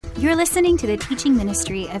You're listening to the teaching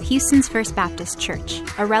ministry of Houston's First Baptist Church,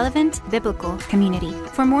 a relevant biblical community.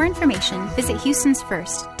 For more information, visit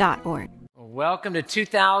houstonsfirst.org. Welcome to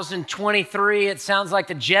 2023. It sounds like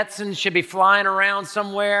the Jetsons should be flying around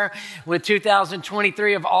somewhere with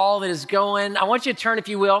 2023 of all that is going. I want you to turn, if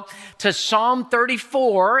you will, to Psalm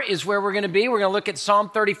 34 is where we're going to be. We're going to look at Psalm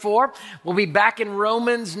 34. We'll be back in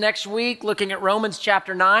Romans next week, looking at Romans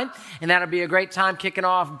chapter 9, and that'll be a great time kicking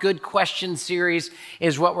off. Good question series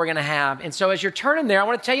is what we're going to have. And so as you're turning there, I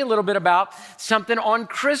want to tell you a little bit about something on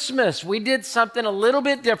Christmas. We did something a little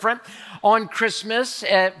bit different on Christmas.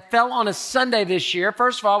 It fell on a Sunday this year.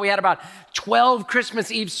 First of all, we had about 12 Christmas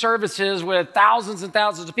Eve services with thousands and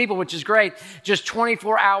thousands of people, which is great, just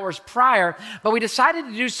 24 hours prior. But we decided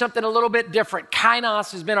to do something a little bit different.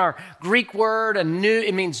 Kainos has been our Greek word, it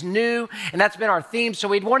means new, and that's been our theme. So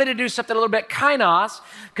we wanted to do something a little bit kainos,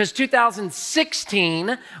 because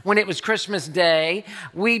 2016, when it was Christmas Day,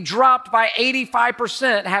 we dropped by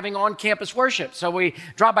 85% having on-campus worship. So we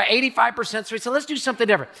dropped by 85%, so we said, let's do something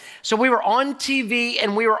different. So we were on TV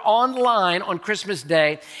and we were online on Christmas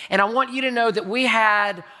Day, and I want you to know that we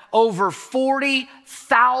had over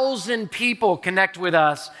 40,000 people connect with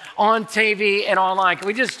us on TV and online. Can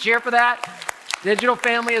we just cheer for that? Digital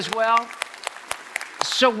family as well.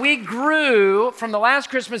 So we grew from the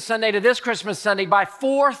last Christmas Sunday to this Christmas Sunday by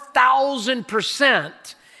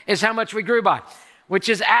 4,000% is how much we grew by, which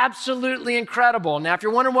is absolutely incredible. Now, if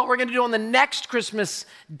you're wondering what we're going to do on the next Christmas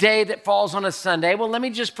Day that falls on a Sunday, well, let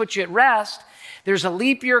me just put you at rest. There's a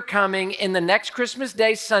leap year coming, and the next Christmas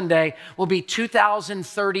Day Sunday will be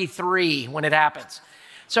 2033 when it happens.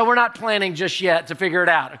 So we're not planning just yet to figure it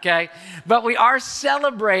out, okay? But we are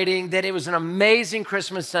celebrating that it was an amazing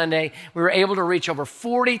Christmas Sunday. We were able to reach over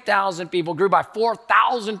 40,000 people, grew by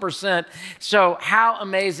 4,000%. So how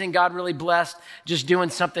amazing. God really blessed just doing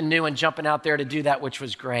something new and jumping out there to do that, which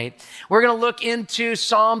was great. We're going to look into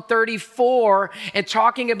Psalm 34 and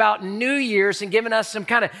talking about New Year's and giving us some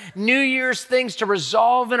kind of New Year's things to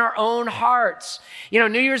resolve in our own hearts. You know,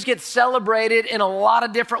 New Year's gets celebrated in a lot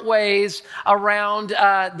of different ways around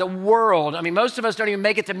the world. I mean, most of us don't even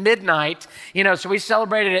make it to midnight, so we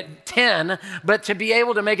celebrated at 10, but to be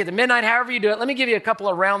able to make it to midnight, however you do it, let me give you a couple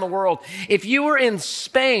around the world. If you were in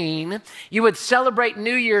Spain, you would celebrate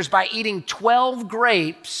New Year's by eating 12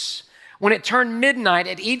 grapes. When it turned midnight,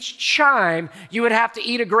 at each chime, you would have to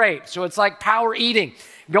eat a grape. So it's like power eating,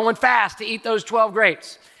 going fast to eat those 12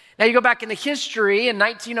 grapes. Now, you go back into history, in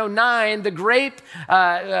 1909, the grape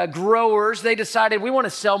growers, they decided we want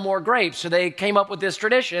to sell more grapes. So they came up with this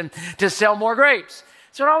tradition to sell more grapes.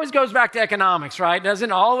 So it always goes back to economics, right?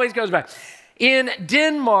 Doesn't it? Always goes back. In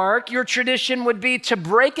Denmark, your tradition would be to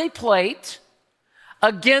break a plate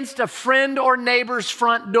against a friend or neighbor's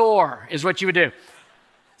front door is what you would do.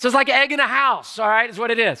 So it's like egging a house, all right, is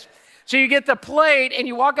what it is. So you get the plate and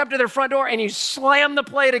you walk up to their front door and you slam the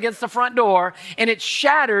plate against the front door and it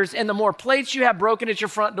shatters, and the more plates you have broken at your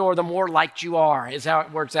front door, the more liked you are, is how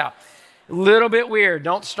it works out. A little bit weird.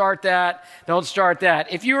 Don't start that. Don't start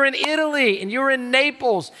that. If you were in Italy and you were in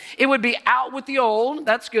Naples, it would be out with the old.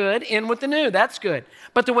 That's good. In with the new. That's good.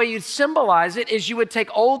 But the way you'd symbolize it is you would take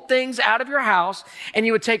old things out of your house and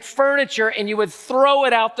you would take furniture and you would throw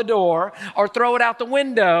it out the door or throw it out the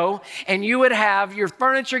window, and you would have your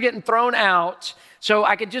furniture getting thrown out. So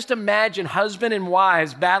I could just imagine husband and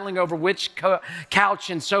wives battling over which couch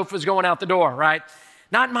and sofa is going out the door, right?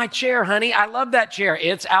 Not my chair, honey. I love that chair.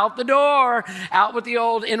 It's out the door, out with the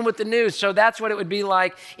old, in with the new. So that's what it would be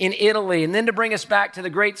like in Italy. And then to bring us back to the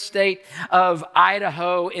great state of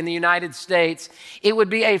Idaho in the United States, it would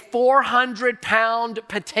be a 400-pound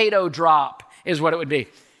potato drop is what it would be.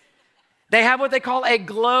 They have what they call a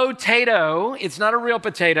glow-tato. It's not a real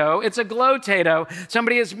potato. It's a glow-tato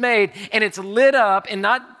somebody has made, and it's lit up, and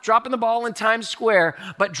not dropping the ball in Times Square,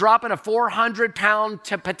 but dropping a 400-pound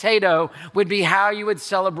potato would be how you would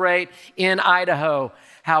celebrate in Idaho.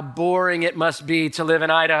 How boring it must be to live in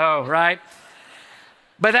Idaho, right?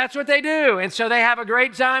 But that's what they do, and so they have a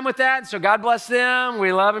great time with that. So God bless them.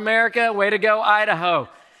 We love America. Way to go, Idaho.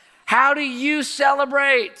 How do you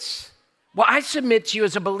celebrate? Well, I submit to you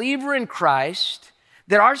as a believer in Christ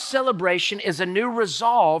that our celebration is a new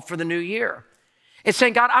resolve for the new year. It's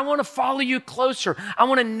saying, God, I want to follow you closer. I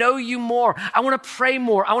want to know you more. I want to pray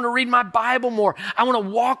more. I want to read my Bible more. I want to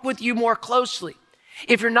walk with you more closely.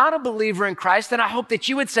 If you're not a believer in Christ, then I hope that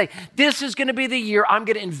you would say, this is going to be the year I'm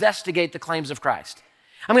going to investigate the claims of Christ.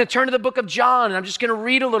 I'm going to turn to the book of John, and I'm just going to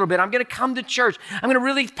read a little bit. I'm going to come to church. I'm going to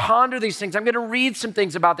really ponder these things. I'm going to read some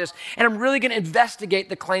things about this, and I'm really going to investigate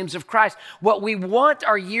the claims of Christ. What we want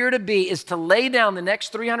our year to be is to lay down the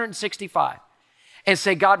next 365 and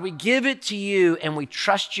say, God, we give it to you and we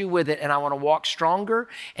trust you with it, and I want to walk stronger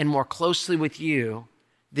and more closely with you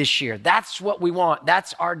this year. That's what we want.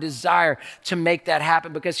 That's our desire to make that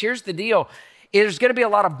happen, because here's the deal. There's going to be a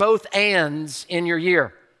lot of both ands in your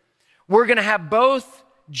year. We're going to have both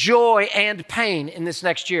joy and pain in this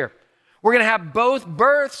next year. We're going to have both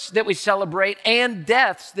births that we celebrate and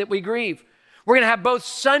deaths that we grieve. We're going to have both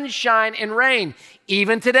sunshine and rain,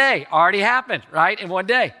 even today. Already happened, right, in one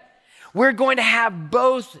day. We're going to have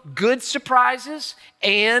both good surprises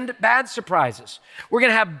and bad surprises. We're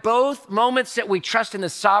going to have both moments that we trust in the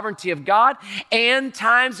sovereignty of God and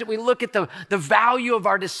times that we look at the value of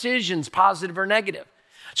our decisions, positive or negative.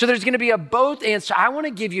 So there's going to be a both and. So I want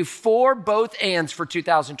to give you 4 both ands for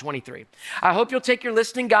 2023. I hope you'll take your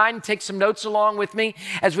listening guide and take some notes along with me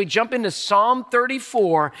as we jump into Psalm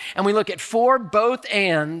 34 and we look at 4 both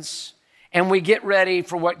ands and we get ready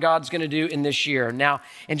for what God's going to do in this year. Now,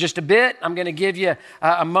 in just a bit, I'm going to give you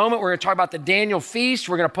a moment. We're going to talk about the Daniel feast.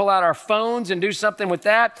 We're going to pull out our phones and do something with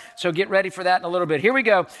that. So get ready for that in a little bit. Here we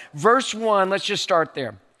go. Verse 1, let's just start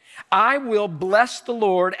there. I will bless the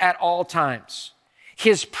Lord at all times.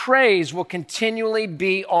 His praise will continually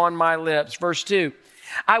be on my lips. Verse 2,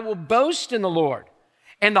 I will boast in the Lord,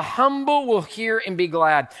 and the humble will hear and be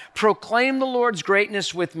glad. Proclaim the Lord's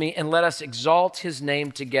greatness with me, and let us exalt his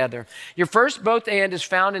name together. Your first both and is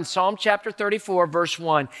found in Psalm chapter 34, verse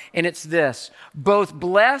 1, and it's this: both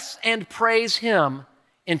bless and praise him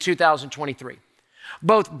in 2023.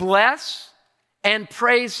 Both bless and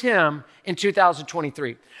praise him in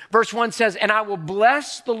 2023. Verse 1 says, and I will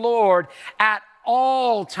bless the Lord at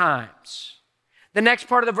all times. The next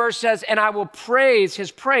part of the verse says, and I will praise, his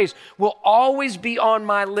praise will always be on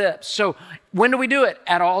my lips. So when do we do it?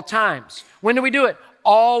 At all times. When do we do it?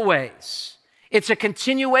 Always. It's a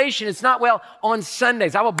continuation. It's not, well, on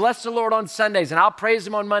Sundays. I will bless the Lord on Sundays and I'll praise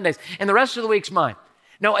him on Mondays and the rest of the week's mine.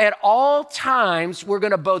 No, at all times, we're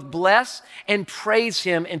going to both bless and praise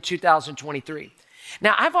him in 2023.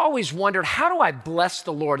 Now, I've always wondered, how do I bless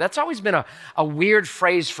the Lord? That's always been a weird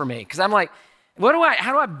phrase for me, because I'm like, how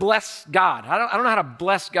do I bless God? I don't know how to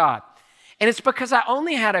bless God. And it's because I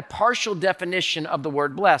only had a partial definition of the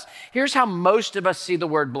word bless. Here's how most of us see the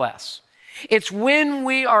word bless. It's when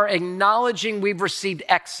we are acknowledging we've received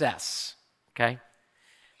excess, okay?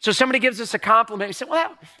 So somebody gives us a compliment. You say,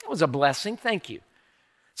 well, that was a blessing. Thank you.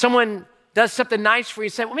 Someone does something nice for you. You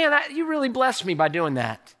say, well, man, you really blessed me by doing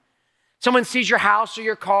that. Someone sees your house or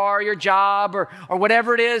your car or your job or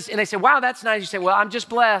whatever it is, and they say, wow, that's nice. You say, well, I'm just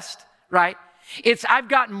blessed, right? It's I've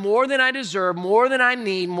gotten more than I deserve, more than I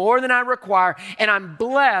need, more than I require, and I'm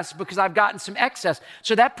blessed because I've gotten some excess.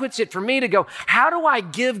 So that puts it for me to go, how do I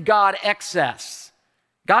give God excess?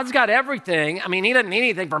 God's got everything. I mean, he doesn't need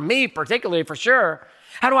anything from me particularly, for sure.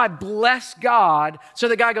 How do I bless God? So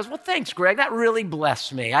the guy goes, well, thanks, Greg. That really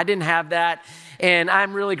blessed me. I didn't have that, and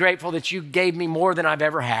I'm really grateful that you gave me more than I've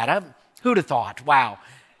ever had. Who'd have thought? Wow.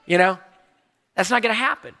 You know, that's not going to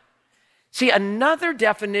happen. See, another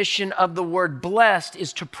definition of the word blessed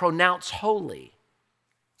is to pronounce holy.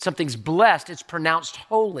 Something's blessed, it's pronounced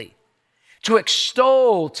holy. To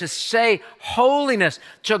extol, to say holiness,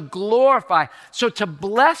 to glorify. So to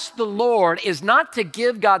bless the Lord is not to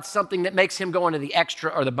give God something that makes him go into the extra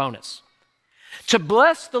or the bonus. To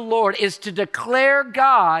bless the Lord is to declare,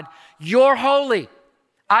 God, you're holy.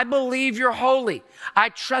 I believe you're holy. I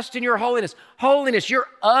trust in your holiness. Holiness, you're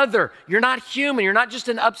other. You're not human. You're not just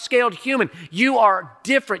an upscaled human. You are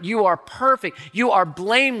different. You are perfect. You are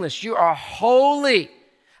blameless. You are holy.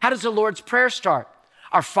 How does the Lord's Prayer start?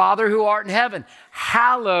 Our Father who art in heaven,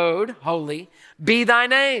 hallowed, holy, be thy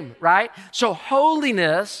name, right? So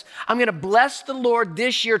holiness, I'm going to bless the Lord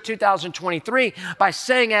this year, 2023, by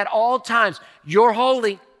saying at all times, you're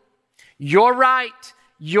holy, you're right,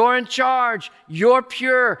 you're in charge, you're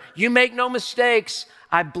pure, you make no mistakes.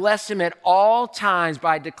 I bless him at all times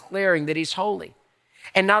by declaring that he's holy.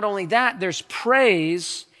 And not only that, there's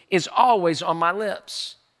praise is always on my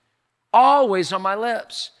lips. Always on my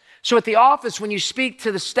lips. So at the office, when you speak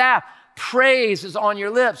to the staff, praise is on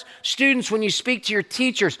your lips. Students, when you speak to your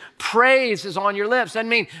teachers, praise is on your lips. Doesn't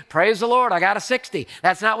mean, praise the Lord, I got a 60.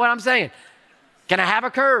 That's not what I'm saying. Can I have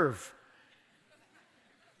a curve?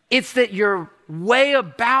 It's that your way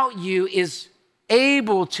about you is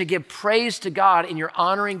able to give praise to God and you're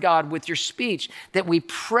honoring God with your speech, that we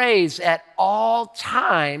praise at all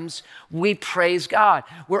times. We praise God.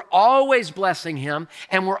 We're always blessing him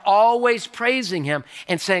and we're always praising him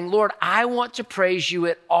and saying, Lord, I want to praise you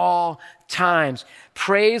at all times.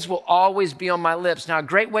 Praise will always be on my lips. Now, a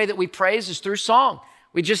great way that we praise is through song.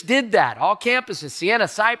 We just did that. All campuses, Sienna,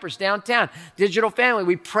 Cypress, downtown, Digital Family.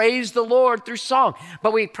 We praise the Lord through song,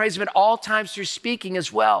 but we praise him at all times through speaking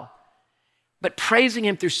as well. But praising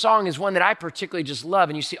him through song is one that I particularly just love.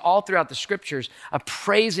 And you see all throughout the scriptures of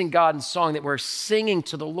praising God in song, that we're singing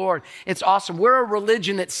to the Lord. It's awesome. We're a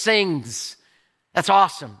religion that sings. That's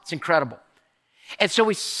awesome. It's incredible. And so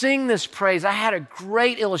we sing this praise. I had a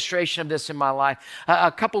great illustration of this in my life.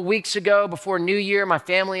 A couple weeks ago, before New Year, my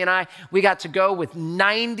family and I, we got to go with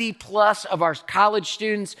 90 plus of our college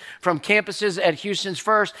students from campuses at Houston's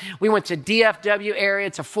First. We went to DFW area,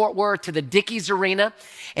 to Fort Worth, to the Dickies Arena.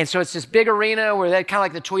 And so it's this big arena where they're kind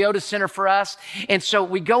of like the Toyota Center for us. And so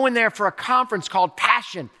we go in there for a conference called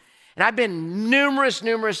Passion. And I've been numerous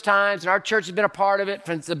times, and our church has been a part of it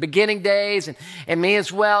since the beginning days, and me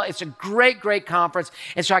as well. It's a great conference.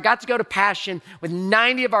 And so I got to go to Passion with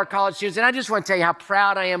 90 of our college students, and I just want to tell you how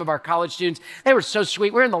proud I am of our college students. They were so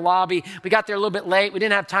sweet. We're in the lobby. We got there a little bit late. We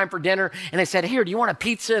didn't have time for dinner, and they said, "Here, do you want a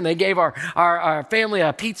pizza?" And they gave our family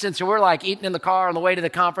a pizza, and so we're like eating in the car on the way to the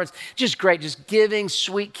conference. Just great, just giving,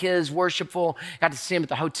 sweet kids, worshipful. Got to see them at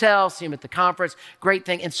the hotel, see them at the conference. Great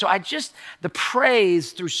thing. And so the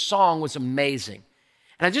praise through song was amazing.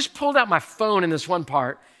 And I just pulled out my phone in this one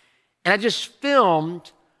part, and I just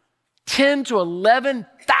filmed 10 to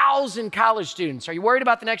 11,000 college students. Are you worried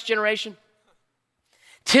about the next generation?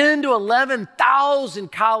 10 to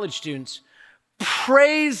 11,000 college students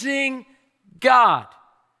praising God.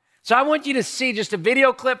 So I want you to see just a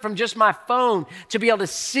video clip from just my phone to be able to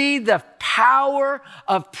see the power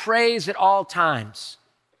of praise at all times.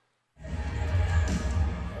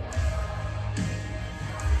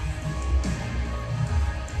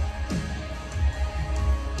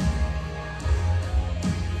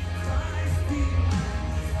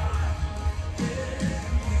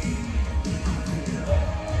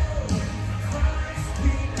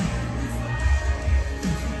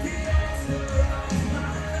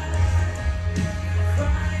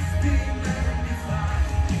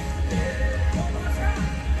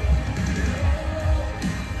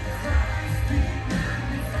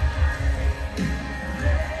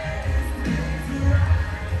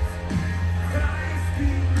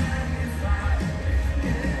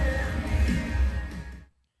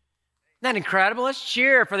 Isn't that incredible? Let's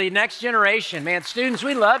cheer for the next generation. Man, students,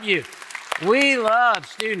 we love you. We love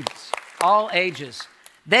students, all ages.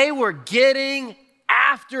 They were getting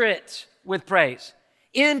after it with praise.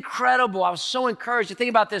 Incredible. I was so encouraged to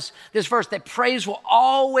think about this verse, that praise will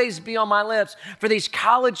always be on my lips, for these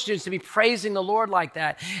college students to be praising the Lord like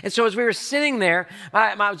that. And so as we were sitting there,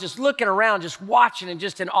 I was just looking around, just watching and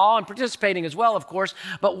just in awe and participating as well, of course,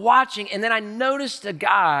 but watching. And then I noticed a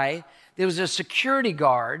guy that was a security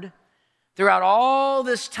guard. Throughout all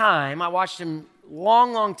this time, I watched him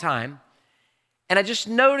long time, and I just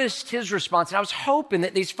noticed his response. And I was hoping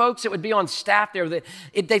that these folks that would be on staff there,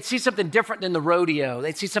 they'd see something different than the rodeo.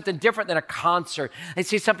 They'd see something different than a concert. They'd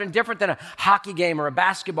see something different than a hockey game or a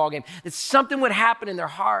basketball game. That something would happen in their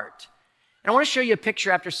heart. And I want to show you a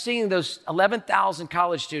picture after seeing those 11,000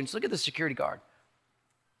 college students. Look at the security guard.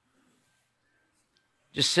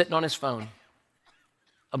 Just sitting on his phone,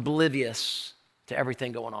 oblivious to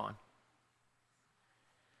everything going on.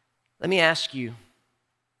 Let me ask you,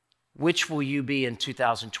 which will you be in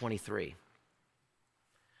 2023?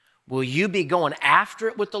 Will you be going after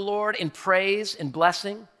it with the Lord in praise and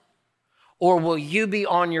blessing? Or will you be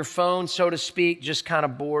on your phone, so to speak, just kind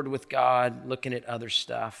of bored with God, looking at other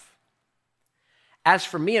stuff? As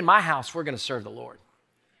for me and my house, we're going to serve the Lord.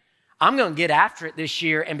 I'm going to get after it this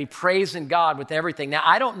year and be praising God with everything. Now,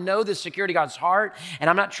 I don't know the security guard's heart, and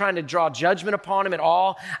I'm not trying to draw judgment upon him at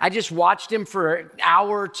all. I just watched him for an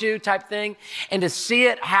hour or two type thing, and to see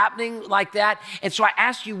it happening like that. And so I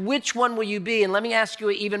ask you, which one will you be? And let me ask you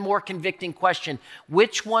an even more convicting question.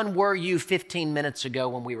 Which one were you 15 minutes ago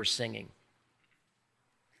when we were singing?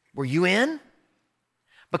 Were you in?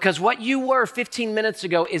 Because what you were 15 minutes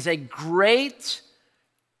ago is a great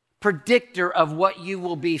predictor of what you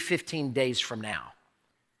will be 15 days from now.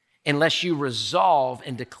 Unless you resolve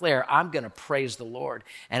and declare, I'm going to praise the Lord.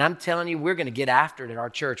 And I'm telling you, we're going to get after it at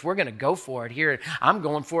our church. We're going to go for it here. I'm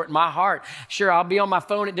going for it in my heart. Sure, I'll be on my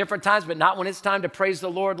phone at different times, but not when it's time to praise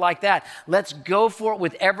the Lord like that. Let's go for it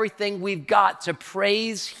with everything we've got to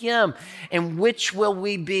praise Him. And which will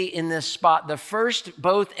we be in this spot? The first,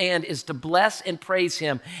 both and, is to bless and praise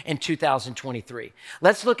Him in 2023.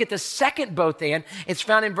 Let's look at the second both and. It's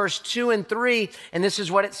found in verse 2 and 3, and this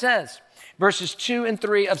is what it says. Verses 2 and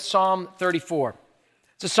 3 of Psalm 34.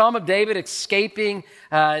 It's a Psalm of David escaping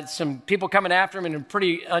some people coming after him in a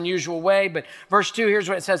pretty unusual way. But verse 2, here's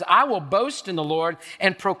what it says. I will boast in the Lord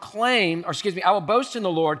and I will boast in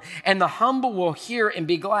the Lord, and the humble will hear and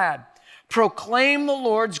be glad. Proclaim the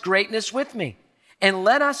Lord's greatness with me, and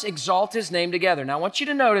let us exalt his name together. Now, I want you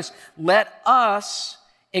to notice, let us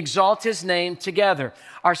exalt his name together.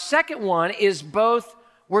 Our second one is both,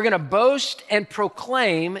 we're going to boast and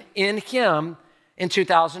proclaim in him in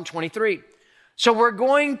 2023. So we're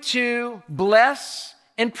going to bless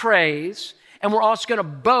and praise, and we're also going to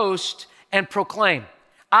boast and proclaim.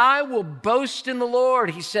 I will boast in the Lord,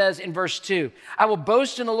 he says in verse 2. I will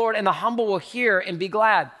boast in the Lord, and the humble will hear and be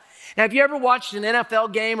glad. Now, have you ever watched an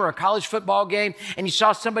NFL game or a college football game and you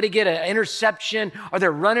saw somebody get an interception or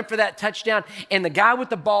they're running for that touchdown and the guy with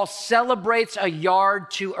the ball celebrates a yard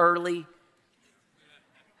too early?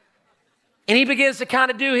 And he begins to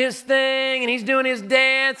kind of do his thing, and he's doing his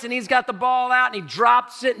dance, and he's got the ball out, and he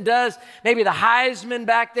drops it and does maybe the Heisman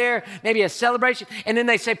back there, maybe a celebration. And then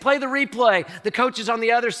they say, play the replay. The coach is on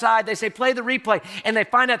the other side. They say, play the replay. And they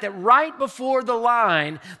find out that right before the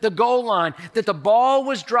line, the goal line, that the ball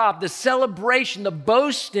was dropped, the celebration, the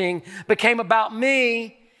boasting became about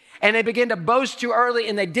me, and they begin to boast too early,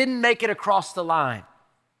 and they didn't make it across the line.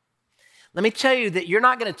 Let me tell you that you're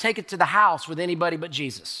not going to take it to the house with anybody but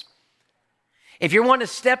Jesus. If you're wanting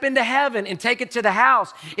to step into heaven and take it to the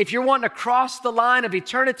house, if you're wanting to cross the line of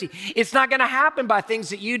eternity, it's not going to happen by things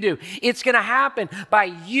that you do. It's going to happen by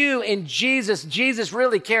you and Jesus, Jesus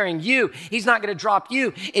really carrying you. He's not going to drop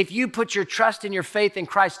you. If you put your trust and your faith in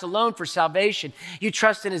Christ alone for salvation, you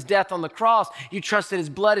trust in his death on the cross, you trust that his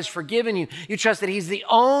blood has forgiven you, you trust that he's the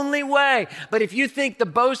only way. But if you think the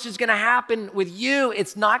boast is going to happen with you,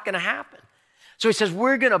 it's not going to happen. So he says,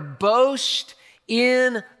 we're going to boast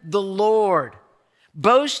in the Lord.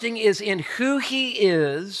 Boasting is in who he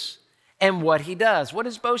is and what he does. What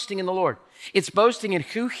is boasting in the Lord? It's boasting in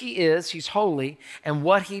who he is, he's holy, and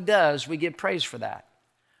what he does, we give praise for that.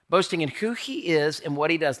 Boasting in who he is and what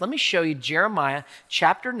he does. Let me show you Jeremiah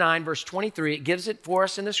chapter 9, verse 23. It gives it for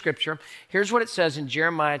us in the scripture. Here's what it says in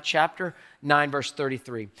Jeremiah chapter 9, verse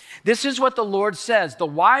 33. This is what the Lord says. The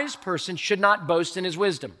wise person should not boast in his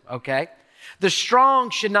wisdom, okay? The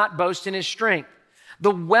strong should not boast in his strength. The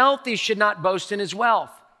wealthy should not boast in his wealth,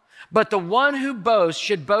 but the one who boasts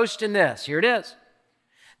should boast in this. Here it is.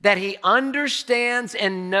 That he understands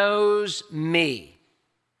and knows me,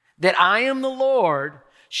 that I am the Lord,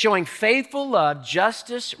 showing faithful love,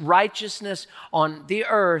 justice, righteousness on the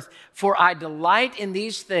earth, for I delight in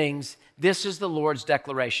these things. This is the Lord's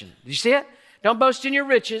declaration. Do you see it? Don't boast in your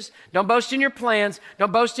riches. Don't boast in your plans.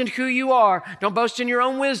 Don't boast in who you are. Don't boast in your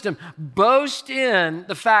own wisdom. Boast in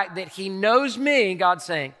the fact that he knows me, God's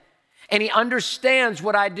saying, and he understands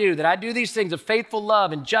what I do, that I do these things of faithful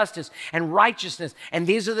love and justice and righteousness, and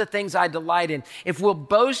these are the things I delight in. If we'll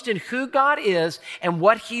boast in who God is and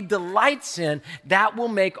what he delights in, that will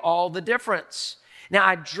make all the difference. Now,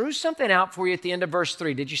 I drew something out for you at the end of verse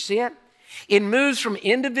 3. Did you see it? It moves from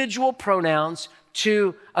individual pronouns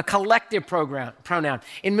to a collective pronoun.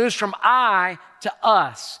 It moves from I to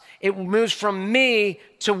us. It moves from me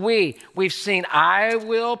to we. We've seen, I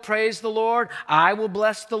will praise the Lord. I will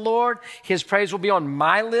bless the Lord. His praise will be on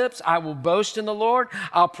my lips. I will boast in the Lord.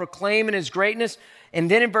 I'll proclaim in his greatness.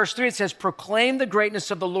 And then in verse 3, it says, proclaim the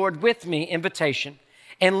greatness of the Lord with me, invitation,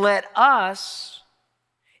 and let us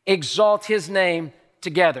exalt his name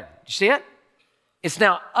together. You see it? It's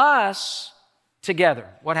now us together.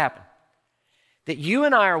 What happened? That you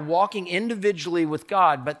and I are walking individually with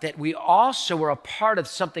God, but that we also are a part of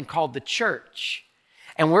something called the church.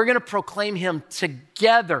 And we're going to proclaim him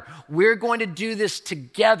together. We're going to do this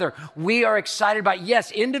together. We are excited about,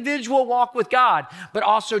 yes, individual walk with God, but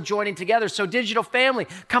also joining together. So digital family,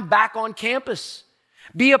 come back on campus.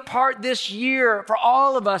 Be a part this year for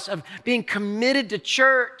all of us of being committed to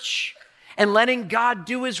church and letting God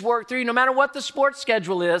do his work through you. No matter what the sports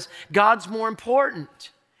schedule is, God's more important.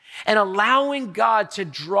 And allowing God to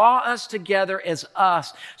draw us together as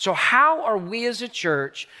us. So how are we as a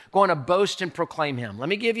church going to boast and proclaim him? Let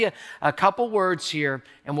me give you a couple words here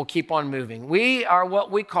and we'll keep on moving. We are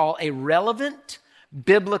what we call a relevant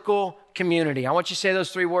biblical community. I want you to say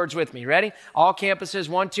those three words with me. Ready? All campuses,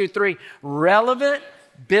 1, 2, 3. Relevant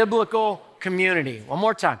biblical community. One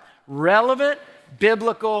more time. Relevant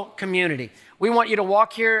biblical community. We want you to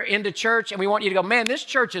walk here into church and we want you to go, man, this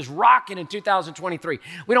church is rocking in 2023.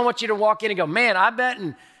 We don't want you to walk in and go, man, I bet in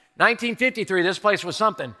 1953 this place was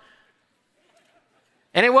something.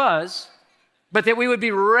 And it was, but that we would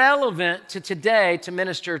be relevant to today to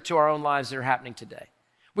minister to our own lives that are happening today.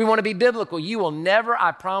 We want to be biblical. You will never,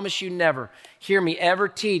 I promise you never, hear me ever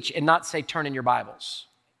teach and not say turn in your Bibles.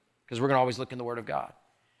 because we're going to always look in the Word of God.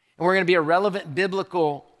 And we're going to be a relevant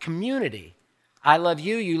biblical community. I love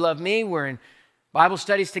you, you love me. We're in Bible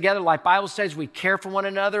studies together, like Bible studies. We care for one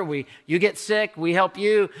another. You get sick, we help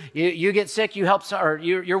you. You get sick, you help, or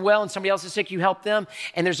you're well and somebody else is sick, you help them.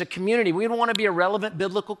 And there's a community. We don't want to be a relevant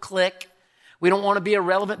biblical clique. We don't want to be a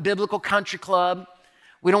relevant biblical country club.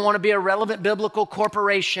 We don't want to be a relevant biblical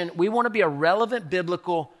corporation. We want to be a relevant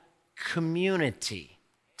biblical community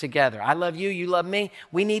together. I love you, you love me.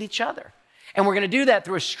 We need each other. And we're going to do that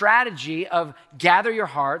through a strategy of gather your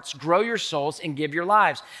hearts, grow your souls, and give your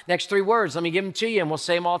lives. Next 3 words, let me give them to you, and we'll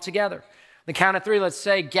say them all together. The count of 3, let's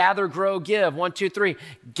say gather, grow, give. 1, 2, 3.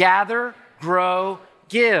 Gather, grow,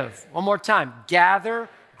 give. One more time. Gather,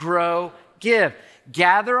 grow, give.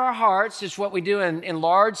 Gather our hearts is what we do in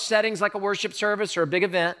large settings like a worship service or a big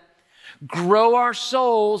event. Grow our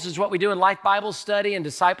souls is what we do in Life Bible Study and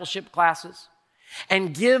discipleship classes.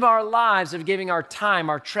 And give our lives of giving our time,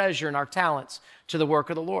 our treasure, and our talents to the work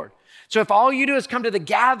of the Lord. So if all you do is come to the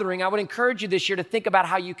gathering, I would encourage you this year to think about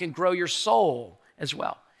how you can grow your soul as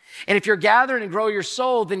well. And if you're gathering and grow your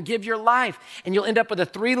soul, then give your life. And you'll end up with a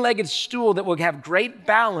 3-legged stool that will have great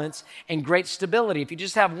balance and great stability. If you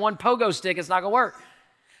just have one pogo stick, it's not going to work.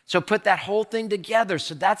 So put that whole thing together.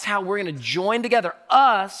 So that's how we're going to join together,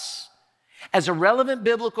 us as a relevant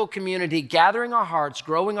biblical community, gathering our hearts,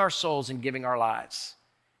 growing our souls, and giving our lives,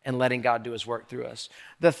 and letting God do his work through us.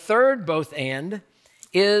 The third both and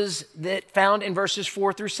is that found in verses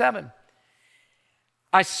 4 through 7.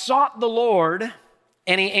 I sought the Lord,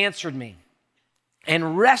 and he answered me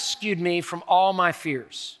and rescued me from all my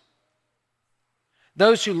fears.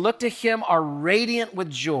 Those who look to him are radiant with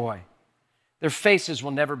joy. Their faces will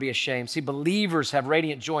never be ashamed. See, believers have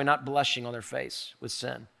radiant joy, not blushing on their face with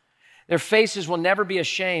sin. Their faces will never be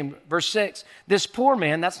ashamed. Verse 6, this poor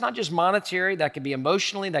man, that's not just monetary, that could be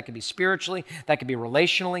emotionally, that could be spiritually, that could be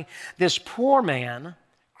relationally. This poor man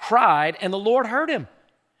cried, and the Lord heard him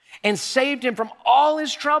and saved him from all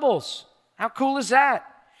his troubles. How cool is that?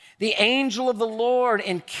 The angel of the Lord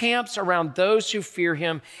encamps around those who fear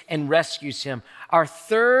him and rescues him. Our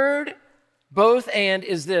third both and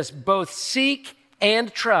is this, both seek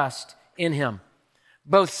and trust in him.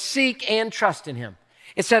 Both seek and trust in him.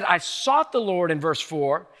 It said, I sought the Lord in verse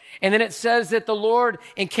 4, and then it says that the Lord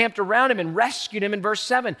encamped around him and rescued him in verse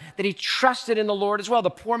 7, that he trusted in the Lord as well. The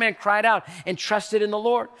poor man cried out and trusted in the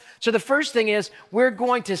Lord. So the first thing is we're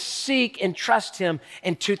going to seek and trust him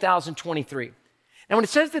in 2023. Now, when it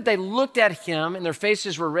says that they looked at him and their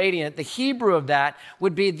faces were radiant, the Hebrew of that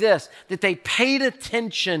would be this, that they paid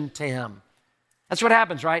attention to him. That's what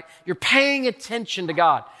happens, right? You're paying attention to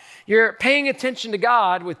God. You're paying attention to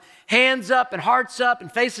God with hands up and hearts up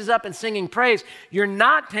and faces up and singing praise. You're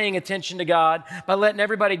not paying attention to God by letting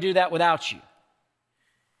everybody do that without you.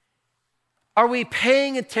 Are we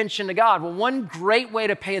paying attention to God? Well, one great way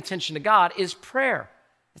to pay attention to God is prayer.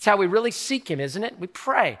 That's how we really seek him, isn't it? We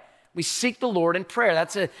pray. We seek the Lord in prayer.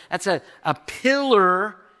 That's a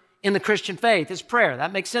pillar in the Christian faith is prayer.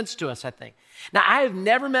 That makes sense to us, I think. Now, I have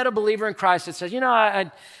never met a believer in Christ that says,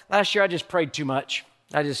 last year I just prayed too much.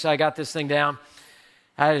 I got this thing down.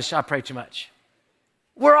 I prayed too much.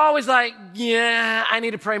 We're always like, yeah, I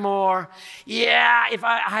need to pray more. Yeah, if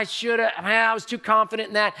I should have, I was too confident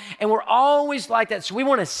in that. And we're always like that. So we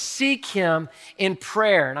want to seek him in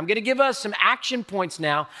prayer. And I'm going to give us some action points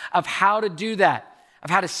now of how to do that, of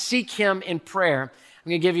how to seek him in prayer. I'm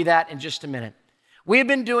going to give you that in just a minute. We have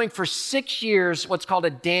been doing for 6 years what's called a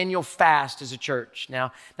Daniel fast as a church.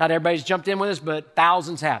 Now, not everybody's jumped in with us, but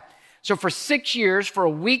thousands have. So for 6 years, for a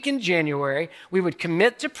week in January, we would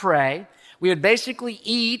commit to pray. We would basically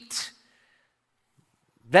eat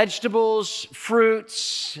vegetables,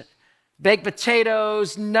 fruits, baked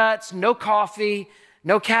potatoes, nuts, no coffee,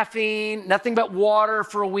 no caffeine, nothing but water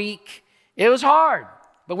for a week. It was hard,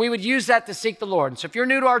 but we would use that to seek the Lord. And so if you're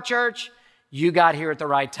new to our church, you got here at the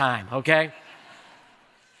right time, okay?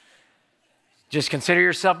 Just consider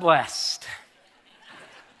yourself blessed.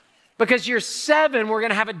 Because year 7, we're going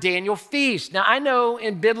to have a Daniel feast. Now, I know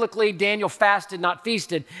biblically, Daniel fasted, not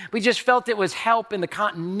feasted. We just felt it was help in the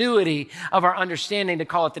continuity of our understanding to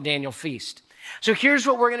call it the Daniel feast. So here's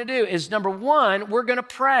what we're going to do is, number 1, we're going to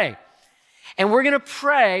pray. And we're going to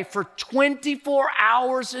pray for 24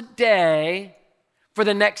 hours a day for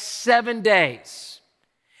the next 7 days.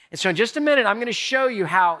 And so in just a minute, I'm going to show you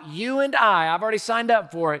how you and I've already signed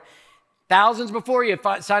up for it. Thousands before you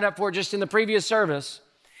signed up for it just in the previous service.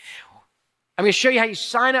 I'm going to show you how you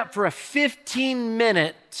sign up for a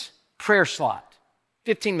 15-minute prayer slot.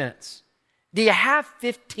 15 minutes. Do you have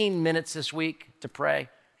 15 minutes this week to pray?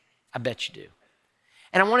 I bet you do.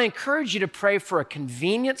 And I want to encourage you to pray for a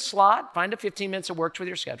convenient slot. Find a 15 minutes that works with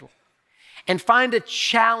your schedule. and find a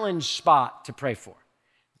challenge spot to pray for.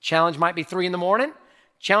 Challenge might be 3 a.m.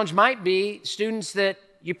 Challenge might be students that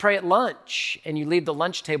you pray at lunch and you leave the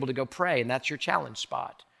lunch table to go pray, and that's your challenge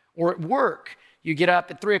spot. Or at work, you get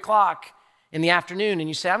up at 3 o'clock in the afternoon and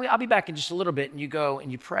you say, I'll be back in just a little bit, and you go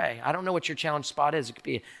and you pray. I don't know what your challenge spot is. It could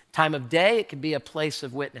be a time of day. It could be a place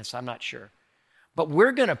of witness. I'm not sure. But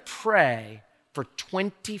we're going to pray for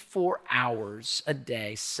 24 hours a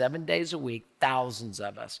day, 7 days a week, thousands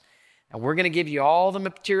of us. And we're going to give you all the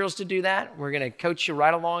materials to do that. We're going to coach you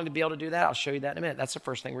right along to be able to do that. I'll show you that in a minute. That's the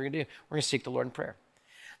first thing we're going to do. We're going to seek the Lord in prayer.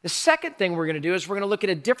 The second thing we're going to do is we're going to look at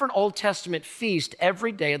a different Old Testament feast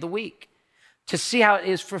every day of the week to see how it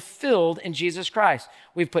is fulfilled in Jesus Christ.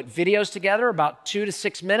 We've put videos together, about 2 to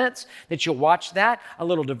 6 minutes, that you'll watch that, a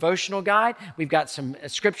little devotional guide. We've got some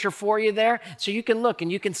scripture for you there, so you can look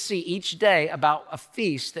and you can see each day about a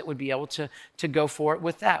feast that would be able to go for it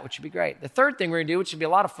with that, which would be great. The third thing we're going to do, which would be a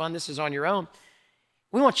lot of fun, this is on your own,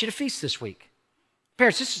 we want you to feast this week.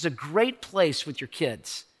 Parents, this is a great place with your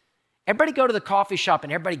kids. Everybody go to the coffee shop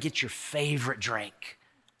and everybody get your favorite drink.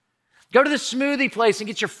 Go to the smoothie place and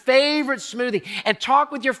get your favorite smoothie and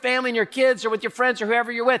talk with your family and your kids or with your friends or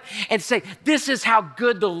whoever you're with and say, this is how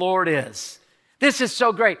good the Lord is. This is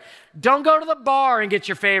so great. Don't go to the bar and get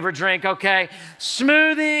your favorite drink, okay?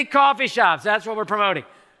 Smoothie coffee shops, that's what we're promoting.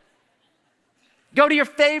 Go to your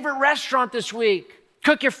favorite restaurant this week.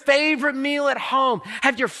 Cook your favorite meal at home.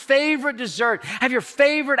 Have your favorite dessert. Have your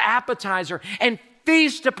favorite appetizer and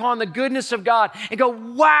feast upon the goodness of God and go,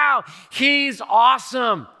 wow, He's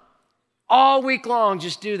awesome. All week long,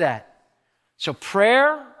 just do that. So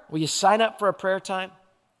prayer, will you sign up for a prayer time?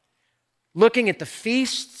 Looking at the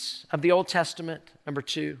feasts of the Old Testament, number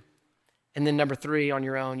 2. And then number 3, on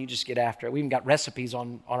your own, you just get after it. We even got recipes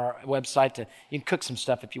on our website. You can cook some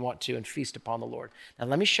stuff if you want to and feast upon the Lord. Now,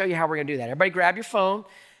 let me show you how we're going to do that. Everybody grab your phone.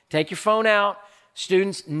 Take your phone out.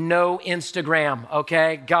 Students, no Instagram,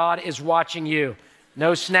 okay? God is watching you.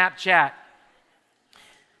 No Snapchat.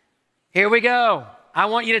 Here we go. I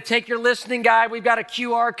want you to take your listening guide. We've got a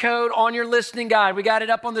QR code on your listening guide. We got it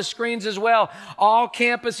up on the screens as well. All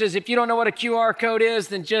campuses, if you don't know what a QR code is,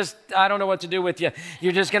 then I don't know what to do with you.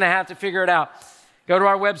 You're just going to have to figure it out. Go to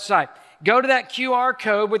our website. Go to that QR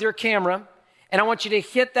code with your camera, and I want you to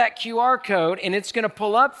hit that QR code, and it's going to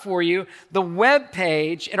pull up for you the web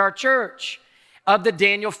page at our church of the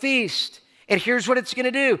Daniel Feast. And here's what it's going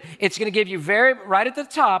to do. It's going to give you right at the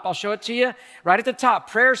top, I'll show it to you, right at the top,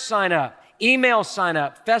 prayer sign up. Email sign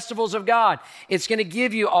up, Festivals of God. It's going to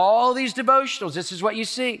give you all these devotionals. This is what you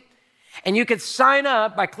see. And you can sign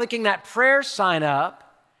up by clicking that prayer sign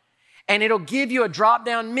up, and it'll give you a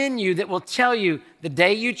drop-down menu that will tell you the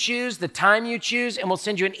day you choose, the time you choose, and we'll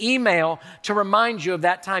send you an email to remind you of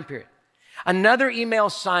that time period. Another email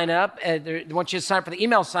sign up, I want you to sign up for the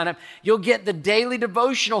email sign up, you'll get the daily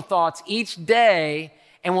devotional thoughts each day,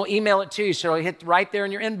 and we'll email it to you. So it'll hit right there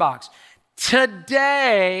in your inbox.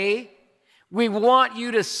 Today, we want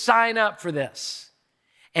you to sign up for this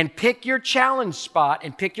and pick your challenge spot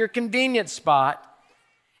and pick your convenient spot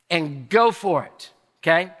and go for it,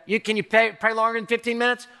 okay? Can you pray longer than 15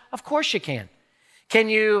 minutes? Of course you can. Can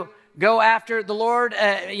you go after the Lord,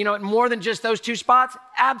 more than just those 2 spots?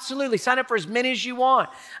 Absolutely. Sign up for as many as you want.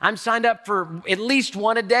 I'm signed up for at least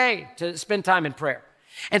 1 a day to spend time in prayer.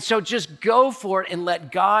 And so just go for it and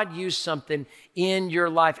let God use something in your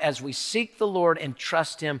life as we seek the Lord and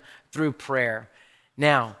trust Him through prayer.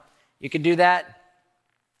 Now, you can do that.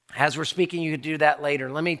 As we're speaking, you can do that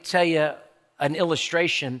later. Let me tell you an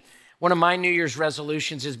illustration. One of my New Year's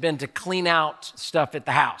resolutions has been to clean out stuff at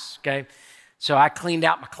the house, okay? So I cleaned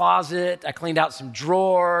out my closet. I cleaned out some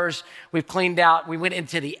drawers. We went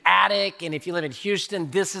into the attic. And if you live in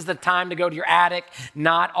Houston, this is the time to go to your attic,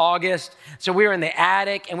 not August. So we were in the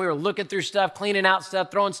attic and we were looking through stuff, cleaning out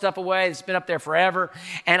stuff, throwing stuff away. It's been up there forever.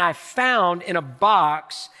 And I found in a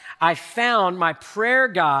box, my prayer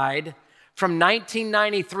guide from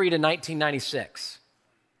 1993 to 1996.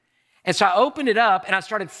 And so I opened it up and I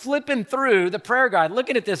started flipping through the prayer guide,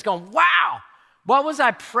 looking at this going, wow. What was I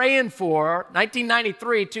praying for?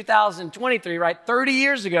 1993, 2023, right? 30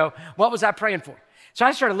 years ago, what was I praying for? So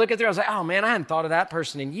I started looking through. I was like, oh, man, I hadn't thought of that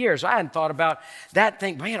person in years. I hadn't thought about that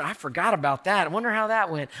thing. Man, I forgot about that. I wonder how that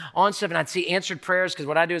went. On stuff, and I'd see answered prayers, because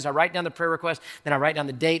what I do is I write down the prayer request, then I write down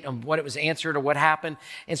the date of what it was answered or what happened.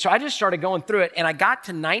 And so I just started going through it, and I got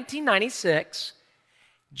to 1996,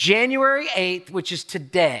 January 8th, which is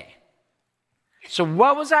today. So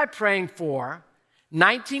what was I praying for?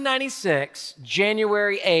 1996,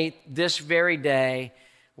 January 8th, this very day,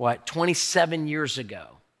 27 years ago.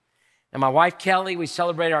 And my wife, Kelly, we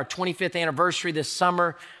celebrated our 25th anniversary this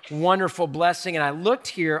summer. Wonderful blessing. And I looked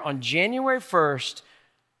here on January 8th,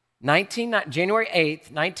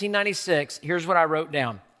 1996. Here's what I wrote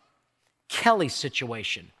down. Kelly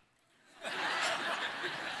situation.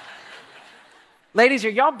 Ladies, are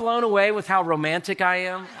y'all blown away with how romantic I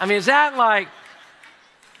am? I mean,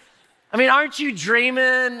 aren't you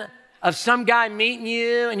dreaming of some guy meeting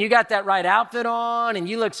you and you got that right outfit on and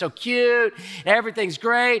you look so cute and everything's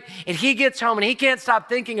great, and he gets home and he can't stop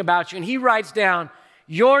thinking about you and he writes down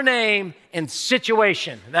your name and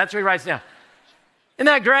situation. That's what he writes down. Isn't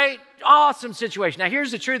that great? Awesome situation. Now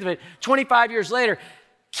here's the truth of it. 25 years later,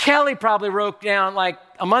 Kelly probably wrote down like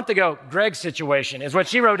a month ago, Greg's situation is what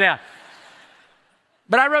she wrote down.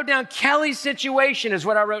 But I wrote down Kelly's situation is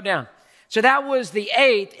what I wrote down. So that was the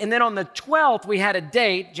 8th, and then on the 12th, we had a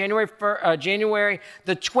date, January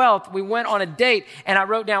the 12th, we went on a date, and I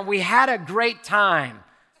wrote down, we had a great time.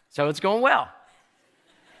 So it's going well.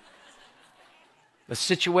 The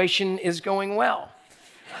situation is going well.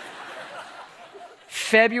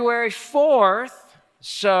 February 4th,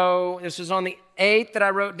 so this was on the 8th that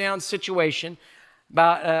I wrote down situation.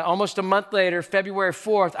 About almost a month later, February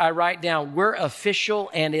 4th, I write down, we're official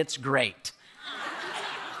and it's great.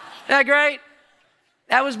 Isn't that great?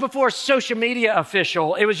 That was before social media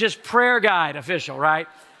official. It was just prayer guide official, right?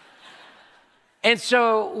 And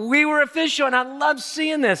so we were official, and I loved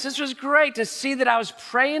seeing this. This was great to see that I was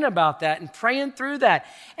praying about that and praying through that.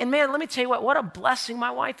 And man, let me tell you what a blessing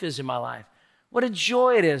my wife is in my life. What a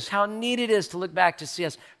joy it is, how neat it is to look back to see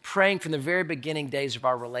us praying from the very beginning days of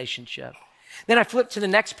our relationship. Then I flipped to the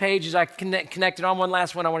next page as I connected on one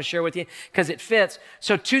last one I want to share with you because it fits.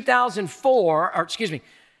 So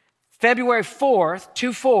February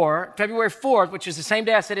 4th, which is the same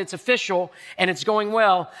day I said it's official and it's going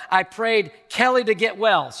well, I prayed Kelly to get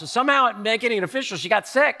well. So somehow making it official, she got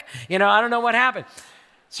sick. I don't know what happened.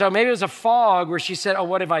 So maybe it was a fog where she said, oh,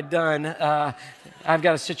 what have I done? I've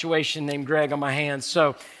got a situation named Greg on my hands.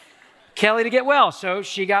 So Kelly to get well. So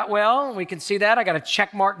she got well. We can see that. I got a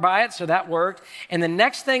check mark by it, so that worked. And the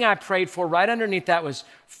next thing I prayed for right underneath that was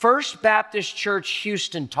First Baptist Church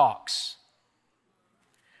Houston Talks.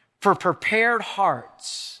 For prepared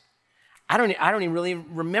hearts. I don't even really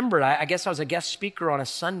remember it. I guess I was a guest speaker on a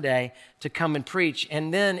Sunday to come and preach.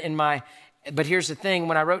 And then but here's the thing,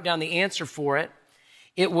 when I wrote down the answer for it,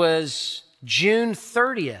 it was June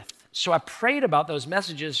 30th. So I prayed about those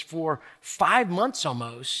messages for 5 months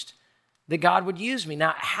almost that God would use me.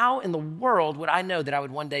 Now, how in the world would I know that I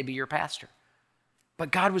would one day be your pastor?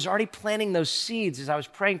 But God was already planting those seeds as I was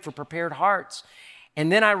praying for prepared hearts. And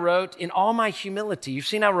then I wrote, in all my humility, you've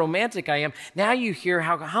seen how romantic I am. Now you hear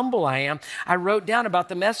how humble I am. I wrote down about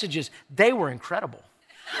the messages. They were incredible.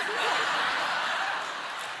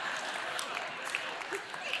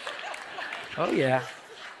 Oh, yeah.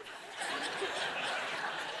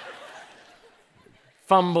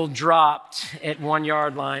 Fumble dropped at 1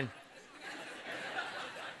 yard line.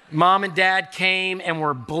 Mom and dad came and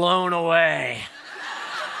were blown away.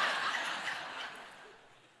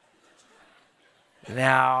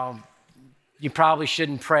 Now, you probably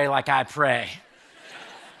shouldn't pray like I pray,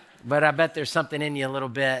 but I bet there's something in you a little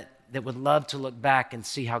bit that would love to look back and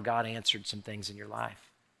see how God answered some things in your life.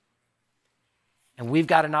 And we've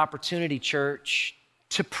got an opportunity, church,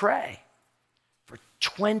 to pray for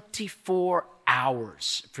 24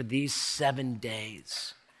 hours for these 7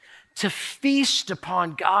 days, to feast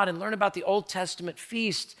upon God and learn about the Old Testament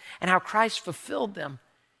feasts and how Christ fulfilled them,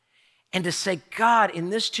 and to say, God, in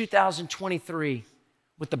this 2023,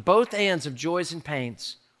 with the both ends of joys and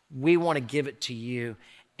pains, we want to give it to you.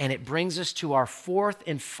 And it brings us to our fourth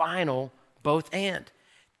and final both and.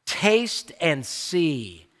 Taste and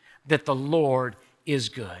see that the Lord is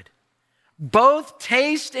good. Both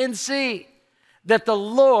taste and see that the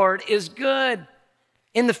Lord is good.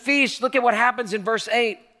 In the feast, look at what happens in verse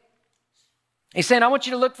 8. He's saying, I want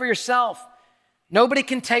you to look for yourself. Nobody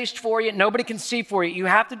can taste for you. Nobody can see for you. You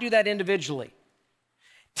have to do that individually.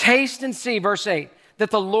 Taste and see, verse 8, that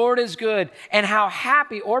the Lord is good, and how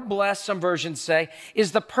happy or blessed, some versions say,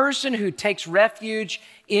 is the person who takes refuge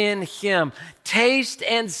in him. Taste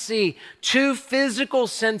and see. Two physical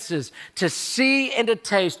senses, to see and to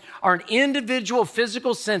taste, are an individual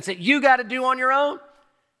physical sense that you got to do on your own.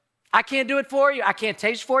 I can't do it for you. I can't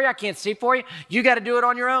taste for you. I can't see for you. You got to do it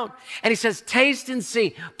on your own. And he says, taste and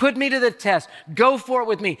see. Put me to the test. Go for it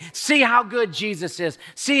with me. See how good Jesus is.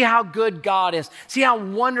 See how good God is. See how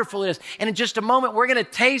wonderful it is. And in just a moment, we're going to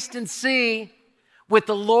taste and see with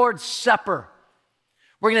the Lord's Supper.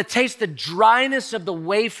 We're going to taste the dryness of the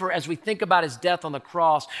wafer as we think about his death on the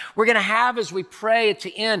cross. We're going to have, as we pray at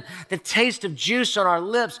the end, the taste of juice on our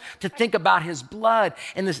lips to think about his blood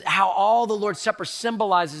and this, how all the Lord's Supper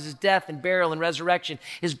symbolizes his death and burial and resurrection,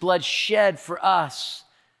 his blood shed for us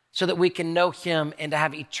so that we can know him and to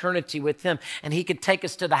have eternity with him. And he could take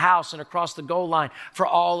us to the house and across the goal line for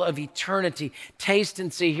all of eternity. Taste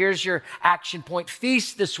and see. Here's your action point.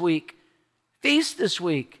 Feast this week. Feast this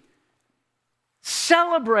week.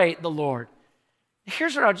 Celebrate the Lord.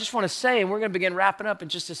 Here's what I just want to say, and we're going to begin wrapping up in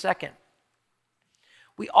just a second.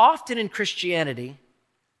 We often in Christianity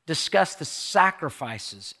discuss the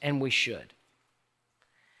sacrifices, and we should.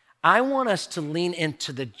 I want us to lean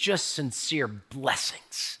into the just sincere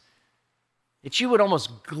blessings that you would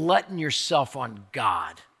almost glutton yourself on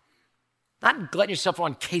God. Not glutton yourself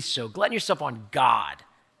on queso, glutton yourself on God.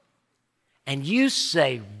 And you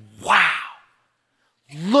say, wow,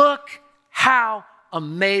 look how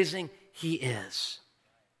amazing he is.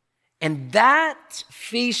 And that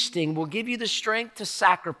feasting will give you the strength to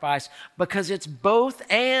sacrifice because it's both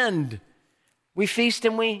and. We feast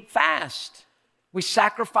and we fast. We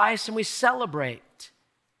sacrifice and we celebrate.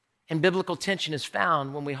 And biblical tension is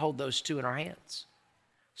found when we hold those two in our hands.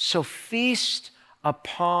 So feast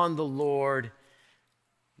upon the Lord,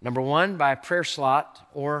 number one, by a prayer slot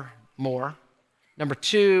or more. Number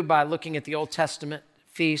two, by looking at the Old Testament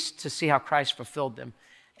feast to see how Christ fulfilled them.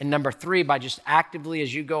 And number three, by just actively,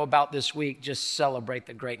 as you go about this week, just celebrate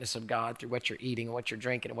the greatness of God through what you're eating and what you're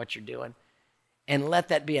drinking and what you're doing. And let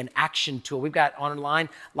that be an action tool. We've got online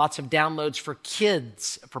lots of downloads for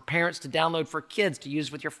kids, for parents to download for kids to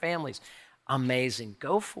use with your families. Amazing.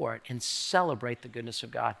 Go for it and celebrate the goodness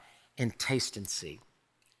of God and taste and see.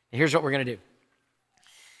 And here's what we're going to do.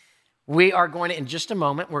 We are going to, in just a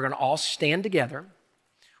moment, we're going to all stand together.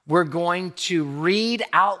 We're going to read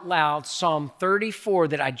out loud Psalm 34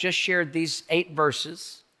 that I just shared, these 8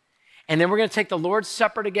 verses. And then we're going to take the Lord's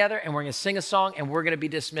Supper together and we're going to sing a song and we're going to be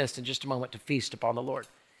dismissed in just a moment to feast upon the Lord.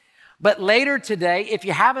 But later today, if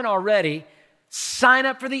you haven't already, sign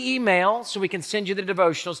up for the email so we can send you the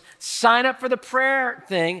devotionals. Sign up for the prayer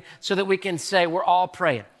thing so that we can say we're all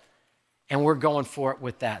praying. And we're going for it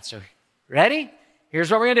with that. So ready? Here's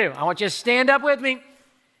what we're going to do. I want you to stand up with me.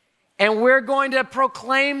 And we're going to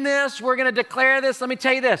proclaim this. We're going to declare this. Let me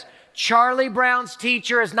tell you this. Charlie Brown's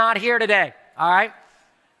teacher is not here today. All right?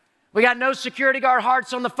 We got no security guard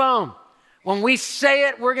hearts on the phone. When we say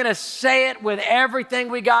it, we're going to say it with everything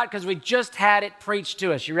we got because we just had it preached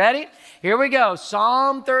to us. You ready? Here we go.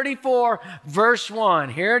 Psalm 34, verse 1.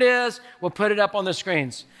 Here it is. We'll put it up on the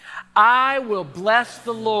screens. I will bless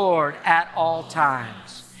the Lord at all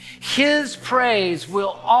times. His praise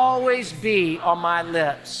will always be on my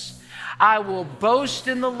lips. I will boast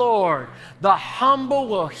in the Lord. The humble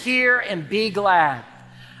will hear and be glad.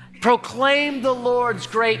 Proclaim the Lord's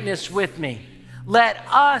greatness with me. Let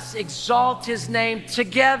us exalt his name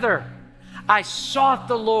together. I sought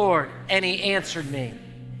the Lord, and he answered me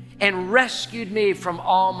and rescued me from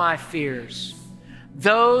all my fears.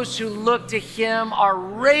 Those who look to him are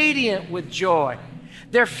radiant with joy.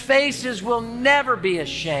 Their faces will never be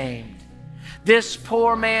ashamed. This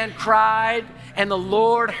poor man cried, and the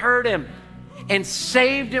Lord heard him and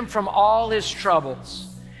saved him from all his troubles.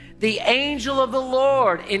 The angel of the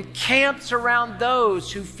Lord encamps around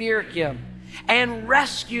those who fear him and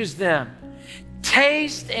rescues them.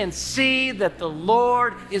 Taste and see that the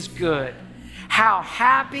Lord is good. How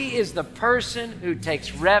happy is the person who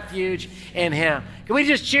takes refuge in him. Can we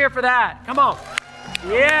just cheer for that? Come on.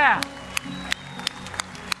 Yeah.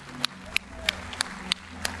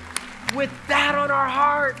 With that on our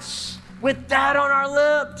hearts, with that on our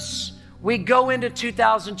lips, we go into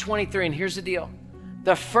 2023, and here's the deal.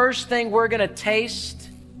 The first thing we're going to taste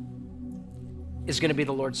is going to be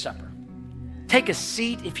the Lord's Supper. Take a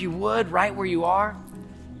seat, if you would, right where you are.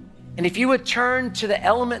 And if you would turn to the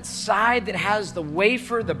element side that has the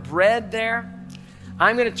wafer, the bread there,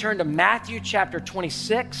 I'm going to turn to Matthew chapter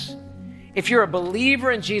 26. If you're a believer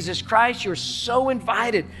in Jesus Christ, you're so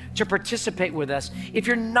invited to participate with us. If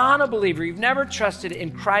you're not a believer, you've never trusted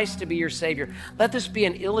in Christ to be your Savior, let this be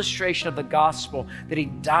an illustration of the gospel that he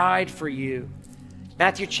died for you.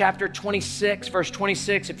 Matthew chapter 26, verse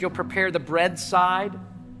 26, if you'll prepare the bread side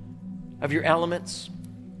of your elements.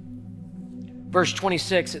 Verse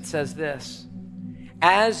 26, it says this.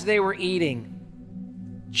 As they were eating,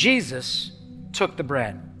 Jesus took the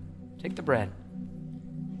bread. Take the bread.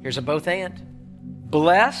 Here's a both and.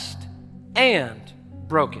 Blessed and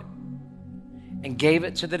broke it. And gave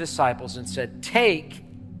it to the disciples and said, take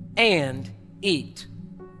and eat.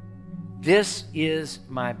 This is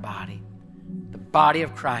my body, the body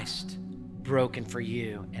of Christ, broken for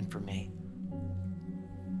you and for me.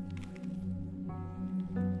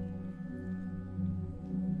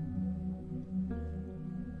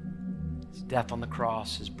 His death on the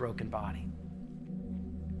cross, his broken body.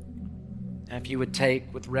 And if you would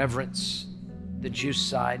take with reverence the juice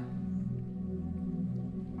side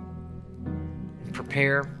and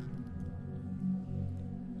prepare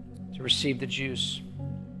to receive the juice.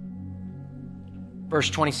 Verse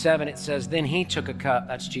 27, it says, then he took a cup,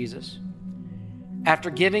 that's Jesus. After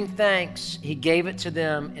giving thanks, he gave it to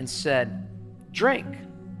them and said, drink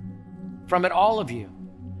from it, all of you,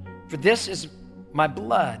 for this is my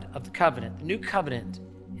blood of the covenant, the new covenant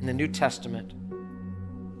in the New Testament.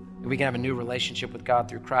 We can have a new relationship with God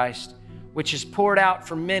through Christ, which is poured out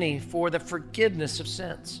for many for the forgiveness of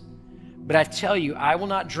sins. But I tell you, I will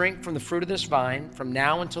not drink from the fruit of this vine from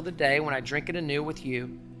now until the day when I drink it anew with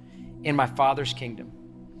you in my Father's kingdom.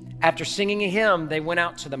 After singing a hymn, they went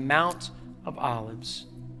out to the Mount of Olives.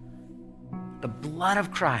 The blood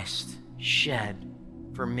of Christ shed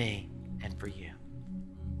for me and for you.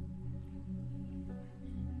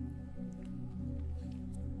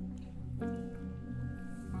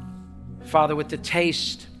 Father, with the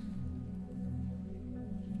taste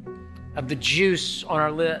of the juice on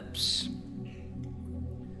our lips,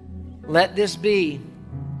 let this be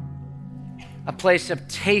a place of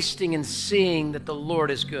tasting and seeing that the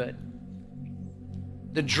Lord is good.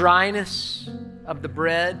 The dryness of the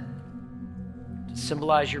bread to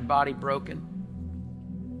symbolize your body broken.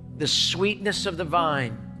 The sweetness of the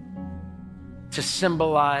vine to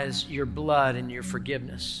symbolize your blood and your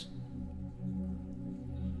forgiveness.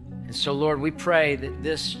 And so, Lord, we pray that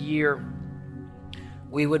this year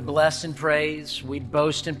we would bless and praise, we'd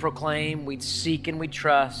boast and proclaim, we'd seek and we'd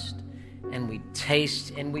trust, and we'd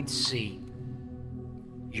taste and we'd see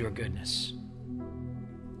your goodness.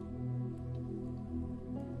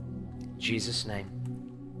 In Jesus' name,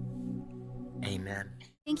 amen.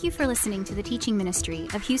 Thank you for listening to the teaching ministry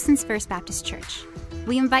of Houston's First Baptist Church.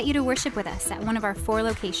 We invite you to worship with us at one of our 4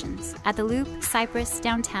 locations, at the Loop, Cypress,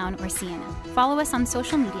 Downtown, or Sienna. Follow us on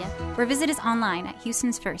social media or visit us online at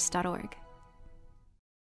houstonsfirst.org.